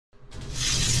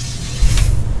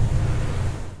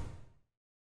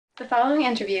The following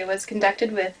interview was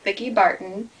conducted with Vickie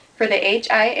Barton for the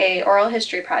HIA Oral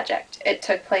History Project. It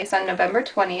took place on November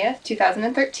 20th,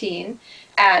 2013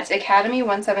 at Academy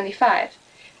 175.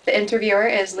 The interviewer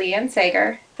is Leanne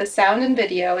Sager. The sound and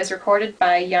video is recorded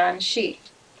by Jan Shi.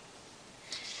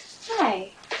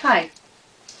 Hi. Hi.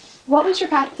 What was your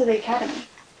path to the Academy?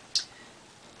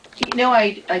 You know,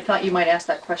 I thought you might ask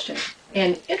that question.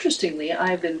 And interestingly,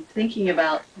 I've been thinking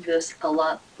about this a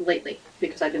lot lately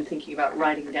because I've been thinking about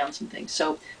writing down some things.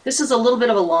 So this is a little bit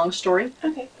of a long story,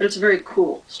 Okay. but it's a very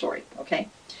cool story, okay?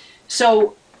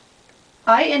 So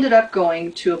I ended up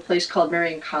going to a place called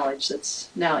Marion College that's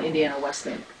now Indiana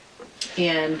Wesleyan.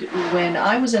 And when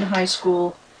I was in high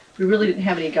school, we really didn't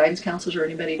have any guidance counselors or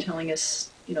anybody telling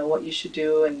us, you know, what you should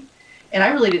do. And I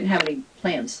really didn't have any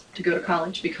plans to go to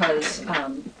college because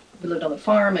we lived on the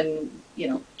farm and, you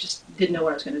know, just didn't know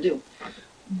what I was going to do.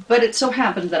 But it so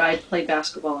happened that I played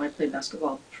basketball, and I played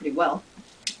basketball pretty well.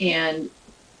 And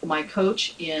my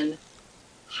coach in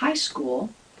high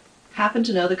school happened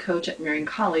to know the coach at Marion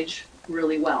College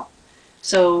really well.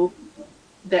 So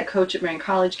that coach at Marion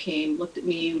College came, looked at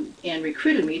me, and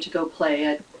recruited me to go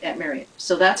play at Marion.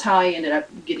 So that's how I ended up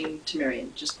getting to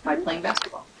Marion, just by playing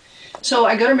basketball. So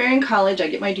I go to Marion College, I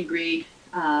get my degree,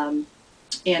 and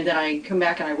then I come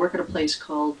back and I work at a place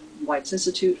called White's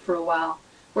Institute for a while.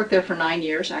 Worked there for 9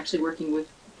 years, actually working with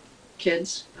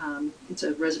kids. It's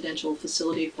a residential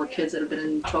facility for kids that have been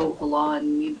in trouble with the law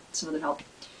and need some of the help.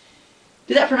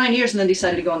 Did that for 9 years and then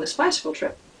decided to go on this bicycle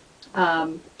trip.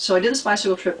 So I did this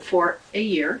bicycle trip for a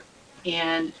year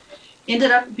and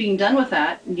ended up being done with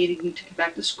that, needing to get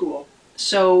back to school.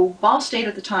 So Ball State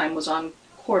at the time was on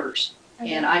quarters.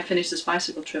 Okay. And I finished this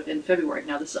bicycle trip in February.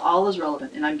 Now this all is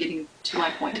relevant and I'm getting to my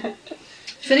point.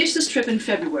 Finished this trip in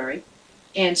February,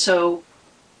 and so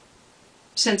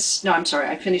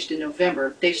I finished in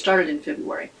November. They started in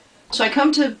February. So I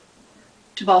come to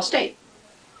Ball State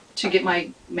to get my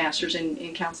master's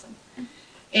in counseling.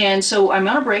 And so I'm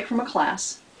on a break from a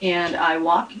class, and I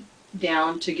walk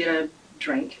down to get a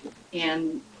drink,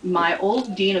 and my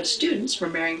old dean of students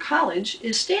from Marion College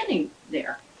is standing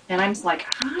there. And I'm like,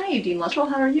 "Hi, Dean Luttrell,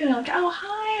 how are you?" And I'm like, "Oh,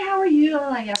 hi, how are you?"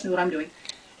 And he asks me what I'm doing.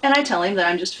 And I tell him that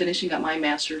I'm just finishing up my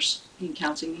master's in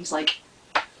counseling. He's like,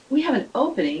 "We have an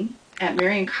opening at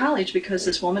Marion College because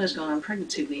this woman has gone on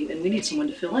pregnancy leave and we need someone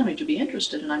to fill in. Would you be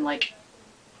interested?" And I'm like,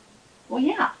 "Well,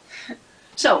 yeah."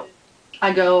 So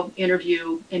I go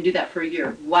interview and do that for a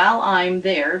year. While I'm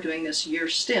there doing this year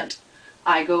stint,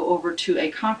 I go over to a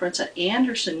conference at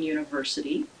Anderson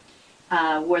University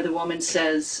where the woman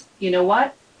says, "You know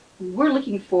what? We're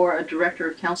looking for a director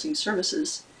of counseling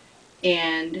services,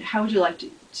 and how would you like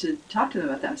to talk to them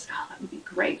about that?" I said, "Oh, that would be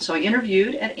great." So I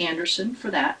interviewed at Anderson for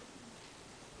that,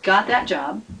 got that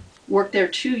job, worked there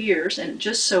 2 years, and it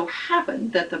just so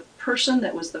happened that the person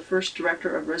that was the first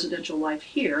director of residential life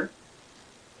here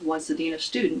was the dean of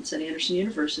students at Anderson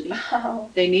University. Oh.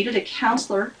 They needed a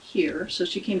counselor here, so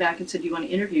she came back and said, "Do you want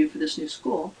to interview for this new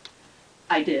school?"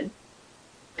 I did.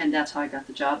 And that's how I got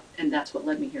the job, and that's what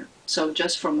led me here. So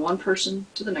just from one person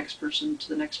to the next person to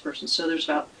the next person. So there's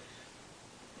about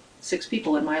 6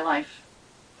 people in my life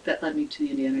that led me to the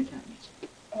Indiana Academy.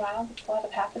 Wow, that's a lot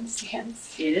of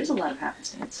happenstance. It is a lot of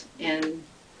happenstance, and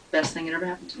best thing that ever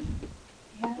happened to me.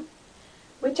 Yeah.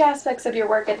 Which aspects of your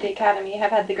work at the Academy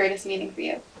have had the greatest meaning for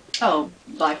you? Oh,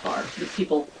 by far,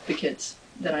 the kids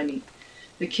that I meet.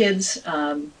 The kids,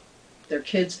 they're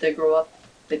kids, they grow up,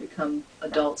 they become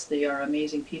adults, they are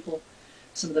amazing people.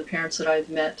 Some of the parents that I've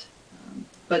met,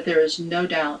 but there is no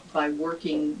doubt by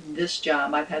working this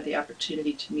job, I've had the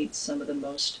opportunity to meet some of the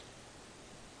most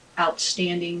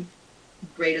outstanding,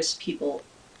 greatest people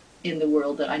in the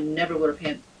world that I never would have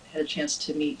had a chance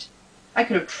to meet. I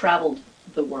could have traveled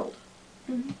the world.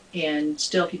 Mm-hmm. And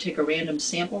still, if you take a random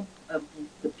sample of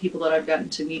the people that I've gotten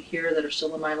to meet here that are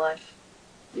still in my life,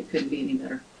 it couldn't be any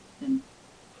better than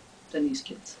these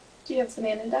kids. Do you have some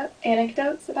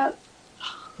anecdotes about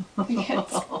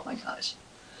kids? Oh my gosh.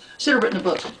 Should have written a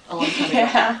book a long time ago.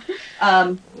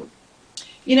 Yeah.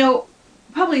 You know,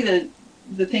 probably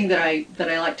the thing that I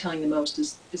like telling the most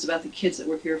is about the kids that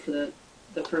were here for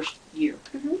the first year.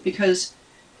 Mm-hmm. Because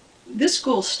this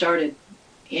school started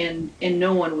and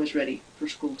no one was ready for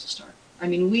school to start. I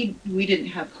mean, we didn't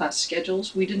have class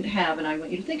schedules. We didn't have, and I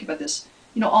want you to think about this,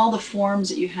 you know, all the forms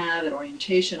that you have at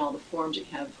orientation, all the forms that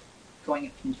you have going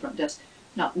up from the front desk.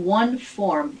 Not one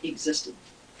form existed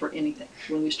for anything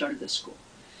when we started this school.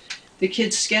 The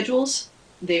kids' schedules,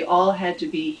 they all had to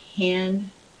be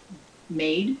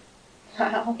handmade.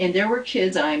 Wow. And there were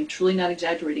kids, and I'm truly not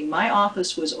exaggerating, my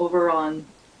office was over on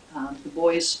the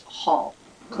boys' hall,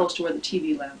 close to where the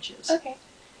TV lounge is. Okay.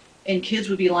 And kids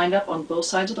would be lined up on both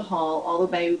sides of the hall all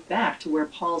the way back to where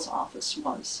Paul's office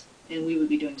was, and we would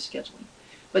be doing scheduling.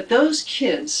 But those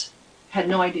kids had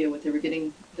no idea what they were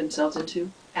getting themselves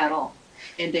into at all,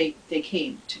 and they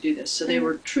came to do this. So they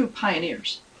were true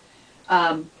pioneers.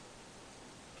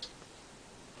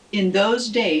 In those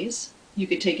days, you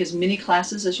could take as many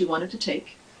classes as you wanted to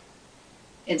take,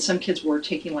 and some kids were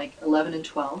taking like 11 and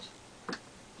 12.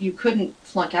 You couldn't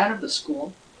flunk out of the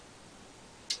school,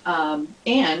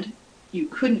 and you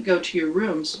couldn't go to your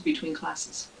rooms between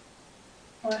classes.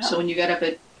 Wow. So when you got up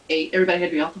at 8, everybody had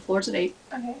to be off the floors at 8.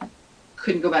 Okay.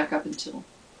 Couldn't go back up until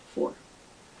 4.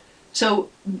 So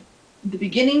the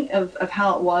beginning of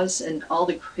how it was, and all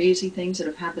the crazy things that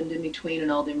have happened in between,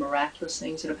 and all the miraculous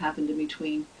things that have happened in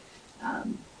between,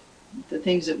 the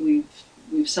things that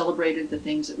we've celebrated, the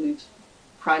things that we've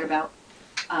cried about,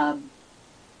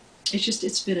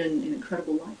 it's been an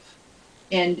incredible life.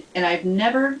 And I've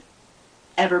never,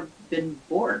 ever been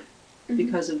bored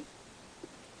because of,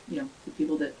 the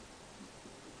people that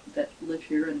live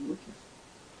here and work here.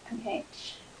 Okay.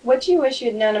 What do you wish you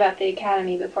had known about the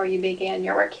Academy before you began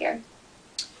your work here?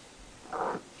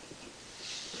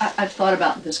 I've thought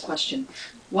about this question.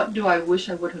 What do I wish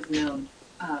I would have known?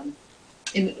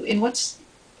 And what's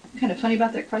kind of funny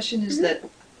about that question is that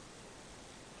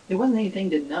there wasn't anything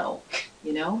to know.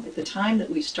 At the time that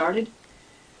we started,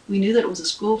 we knew that it was a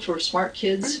school for smart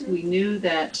kids. We knew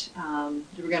that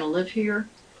they were going to live here,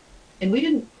 and we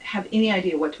didn't have any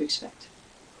idea what to expect.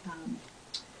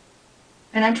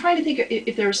 And I'm trying to think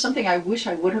if there was something I wish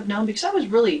I would have known, because it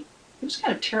was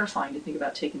kind of terrifying to think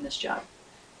about taking this job,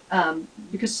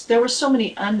 because there were so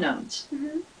many unknowns.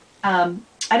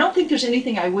 I don't think there's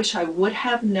anything I wish I would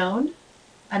have known.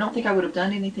 I don't think I would have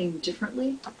done anything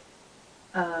differently.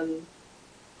 And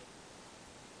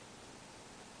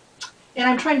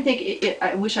I'm trying to think,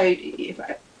 I wish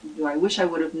I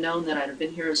would have known that I'd have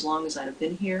been here as long as I'd have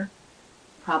been here?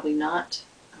 Probably not.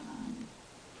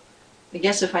 I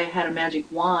guess if I had a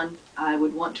magic wand, I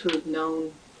would want to have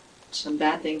known some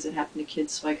bad things that happen to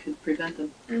kids so I could prevent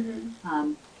them.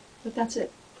 But that's it.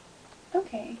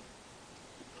 Okay.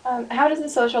 How does the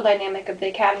social dynamic of the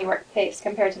Academy workplace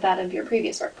compare to that of your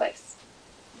previous workplace?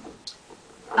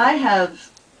 I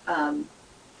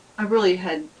really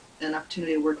had an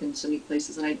opportunity to work in so many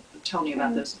places, and I tell you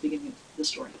about those at the beginning of the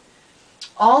story.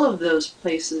 All of those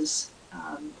places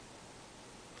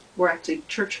were actually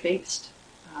church-based.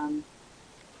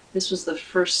 This was the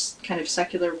first kind of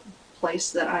secular place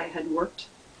that I had worked,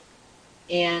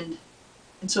 and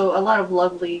so a lot of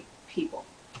lovely people.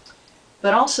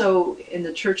 But also in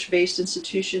the church-based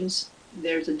institutions,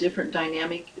 there's a different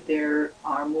dynamic. There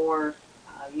are more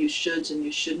you shoulds and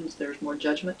you shouldn'ts. There's more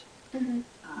judgment.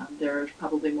 There's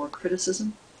probably more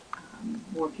criticism,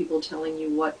 more people telling you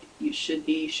what you should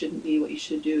be, shouldn't be, what you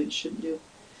should do and shouldn't do.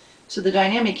 So the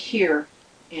dynamic here,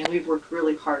 and we've worked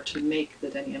really hard to make the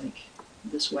dynamic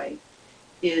this way,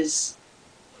 is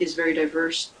very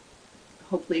diverse,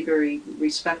 hopefully very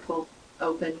respectful,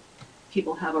 open.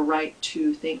 People have a right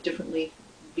to think differently,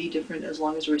 be different, as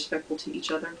long as they're respectful to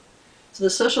each other. So the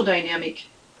social dynamic,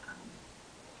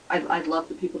 I love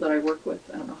the people that I work with.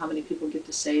 I don't know how many people get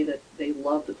to say that they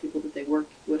love the people that they work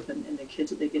with and the kids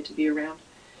that they get to be around.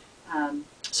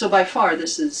 So by far,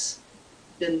 this has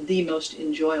been the most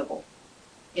enjoyable,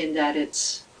 in that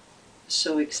it's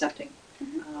so accepting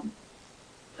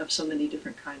of so many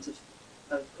different kinds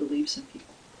of beliefs and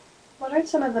people. What are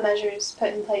some of the measures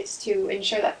put in place to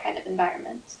ensure that kind of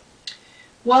environment?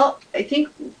 Well, I think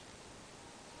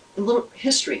a little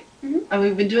history. I mean,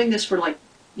 we've been doing this for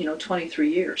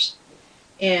 23 years.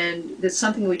 And it's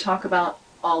something we talk about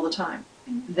all the time,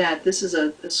 that this is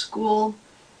a school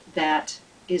that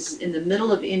is in the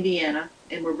middle of Indiana,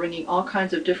 and we're bringing all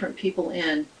kinds of different people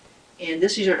in. And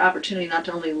this is your opportunity not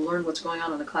to only learn what's going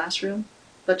on in the classroom,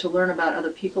 but to learn about other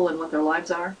people and what their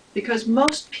lives are. Because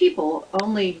most people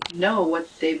only know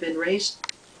what they've been raised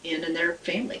in their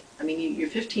family. I mean, you're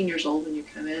 15 years old when you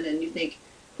come in and you think,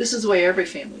 this is the way every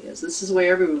family is, this is the way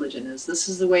every religion is, this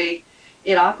is the way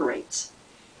it operates.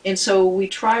 And so we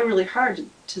try really hard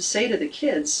to say to the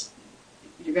kids,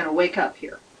 you're going to wake up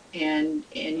here. And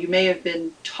you may have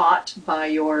been taught by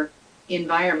your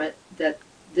environment that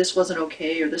this wasn't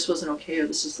okay, or this wasn't okay, or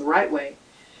this is the right way.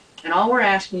 And all we're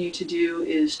asking you to do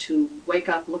is to wake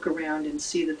up, look around, and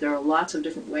see that there are lots of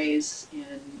different ways,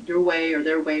 and your way or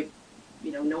their way,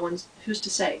 no one's, who's to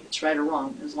say it's right or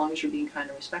wrong, as long as you're being kind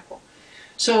and respectful.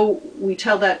 So we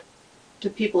tell that to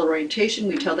people at orientation,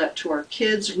 we tell that to our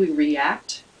kids, we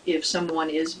react if someone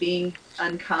is being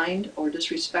unkind or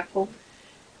disrespectful.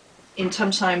 And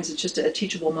sometimes it's just a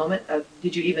teachable moment of,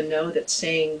 did you even know that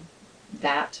saying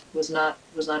that was not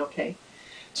okay.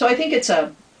 So I think it's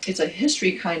a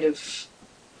history kind of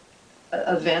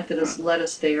event that has led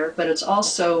us there, but it's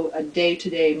also a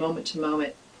day-to-day,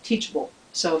 moment-to-moment teachable.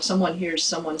 So if someone hears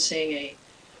someone saying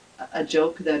a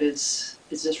joke that is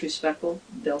disrespectful,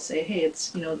 they'll say, hey, it's,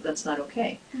 that's not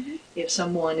okay. Mm-hmm. If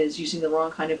someone is using the wrong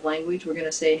kind of language, we're going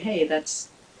to say, hey, that's,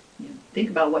 think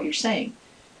about what you're saying.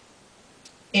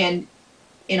 And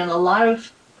in a lot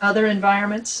of other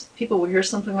environments, people will hear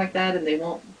something like that and they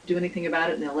won't do anything about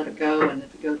it and they'll let it go, and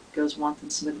if it goes once, then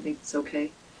somebody thinks it's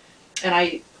okay. And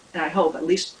I hope, at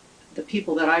least the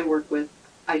people that I work with,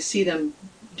 I see them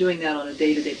doing that on a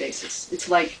day-to-day basis. It's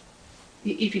like,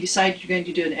 if you decide you're going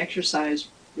to do an exercise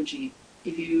regime,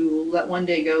 if you let one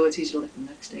day go, it's easy to let the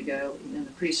next day go, and then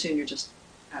pretty soon you're just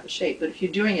out of shape. But if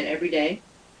you're doing it every day,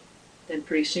 then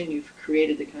pretty soon you've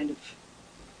created the kind of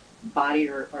body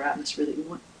or atmosphere that you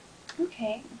want.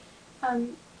 Okay.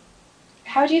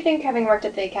 How do you think having worked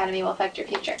at the Academy will affect your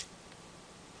future?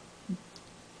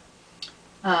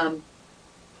 Wow,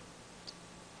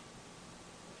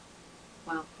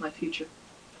 my future.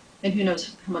 And who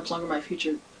knows how much longer my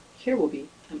future here will be.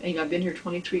 I mean, I've been here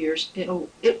 23 years.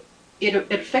 It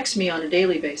affects me on a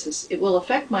daily basis. It will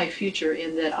affect my future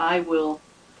in that I will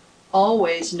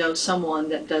always know someone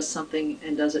that does something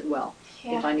and does it well.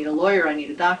 Yeah. If I need a lawyer, I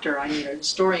need a doctor, I need a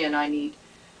historian, I need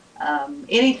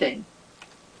anything.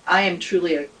 I am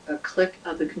truly a click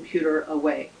of the computer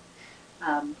away.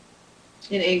 An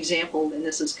example, and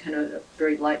this is kind of a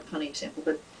very light, funny example,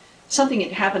 but something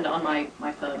had happened on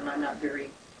my phone, and I'm not very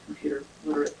computer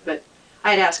literate, but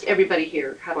I had asked everybody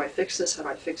here, how do I fix this, how do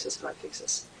I fix this, how do I fix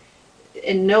this?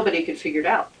 And nobody could figure it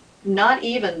out. Not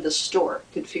even the store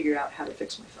could figure out how to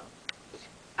fix my phone.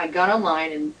 I got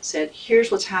online and said,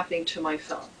 here's what's happening to my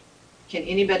phone. Can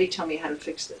anybody tell me how to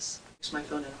fix this? Fix my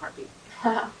phone in a heartbeat.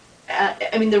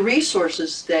 I mean, the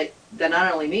resources that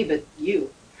not only me, but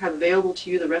you have available to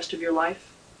you the rest of your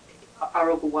life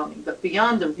are overwhelming. But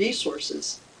beyond the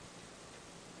resources,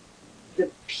 the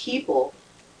people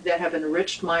that have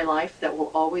enriched my life, that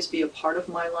will always be a part of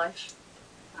my life,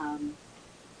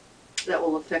 that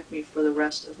will affect me for the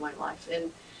rest of my life.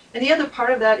 And the other part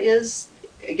of that is,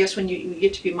 I guess when you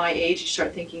get to be my age, you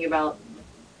start thinking about,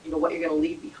 what you're going to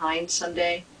leave behind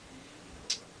someday,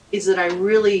 is that I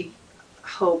really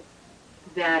hope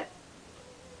that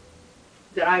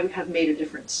I have made a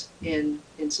difference in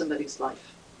somebody's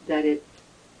life, that it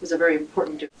was a very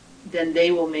important difference. Then they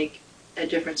will make a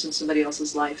difference in somebody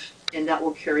else's life, and that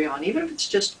will carry on, even if it's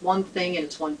just one thing and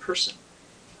it's one person.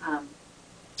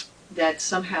 That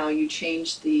somehow you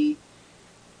change the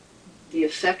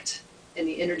effect and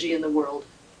the energy in the world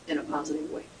in a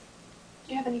positive way.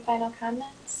 Do you have any final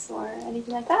comments or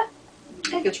anything like that? I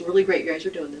think it's really great you guys are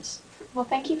doing this. Well,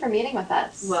 thank you for meeting with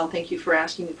us. Well, thank you for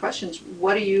asking the questions.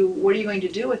 What are you going to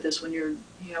do with this when you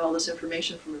have all this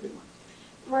information from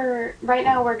everyone? Right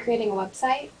now we're creating a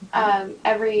website.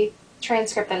 Every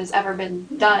transcript that has ever been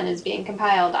done is being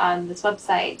compiled on this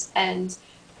website, and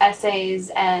essays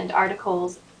and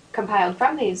articles compiled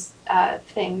from these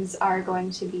things are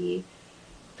going to be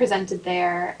presented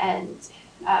there, and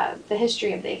the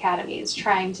history of the Academy is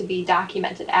trying to be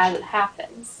documented as it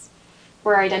happens.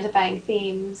 We're identifying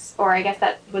themes, or I guess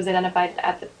that was identified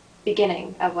at the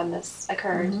beginning of when this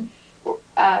occurred.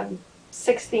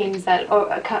 6 themes that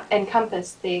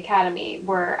encompass the Academy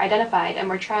were identified, and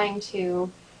we're trying to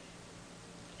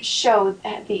show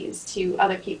these to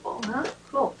other people.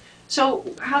 Cool. So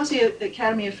how's the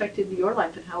Academy affected your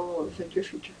life, and how will it affect your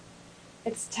future?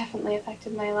 It's definitely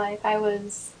affected my life.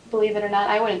 Believe it or not,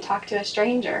 I wouldn't talk to a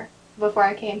stranger before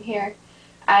I came here.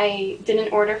 I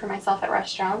didn't order for myself at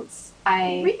restaurants.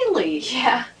 Really?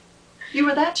 Yeah. You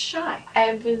were that shy?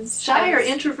 I was or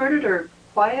introverted or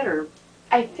quiet or?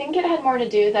 I think it had more to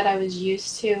do that I was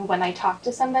used to when I talked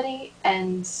to somebody,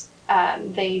 and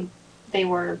they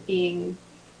were being,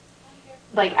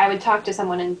 like, I would talk to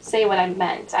someone and say what I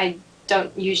meant. I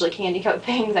don't usually candy coat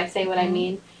things. I say what I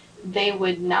mean. They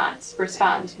would not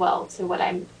respond well to what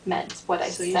I meant, what I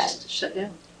said. So you just shut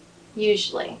down?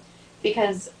 Usually.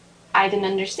 Because I didn't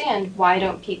understand, why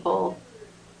don't people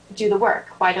do the work?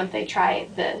 Why don't they try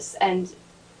this? And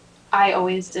I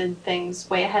always did things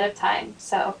way ahead of time.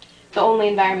 So the only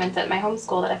environment at my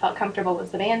homeschool that I felt comfortable was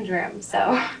the band room.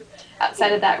 So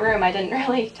outside of that room, I didn't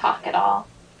really talk at all.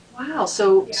 Wow.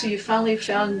 So you finally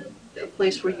found a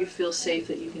place where you feel safe,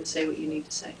 that you can say what you need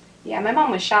to say. Yeah, my mom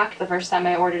was shocked the first time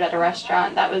I ordered at a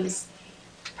restaurant. That was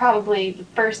probably the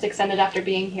first extended after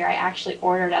being here I actually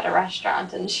ordered at a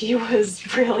restaurant, and she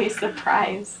was really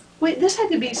surprised. Wait, this had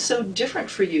to be so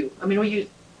different for you. I mean, were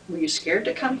you scared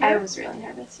to come here? I was really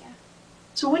nervous, yeah.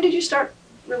 So when did you start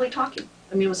really talking?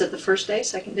 I mean, was it the first day,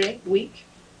 second day, week?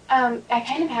 I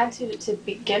kind of had to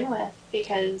begin with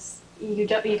because you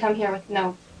come here with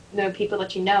no people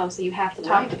that you know, so you have to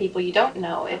talk to people you don't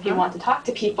know if you want to talk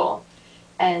to people.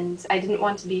 And I didn't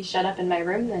want to be shut up in my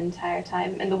room the entire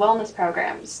time. And the wellness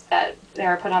programs that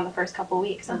are put on the first couple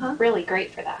weeks are really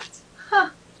great for that. Huh.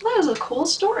 That was a cool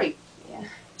story. Yeah.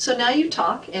 So now you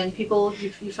talk, and people,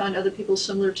 you find other people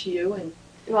similar to you, and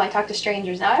well, I talk to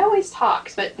strangers now. I always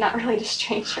talk, but not really to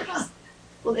strangers. Huh.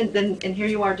 Well, and here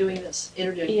you are doing this,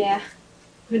 interviewing Yeah. people.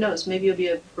 Who knows? Maybe you'll be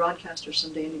a broadcaster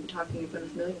someday, and you'll be talking in front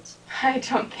of millions. I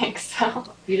don't think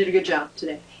so. You did a good job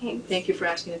today. Thanks. Thank you for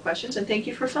asking the questions, and thank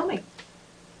you for filming.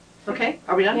 Okay,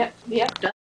 are we done? Yep. Done.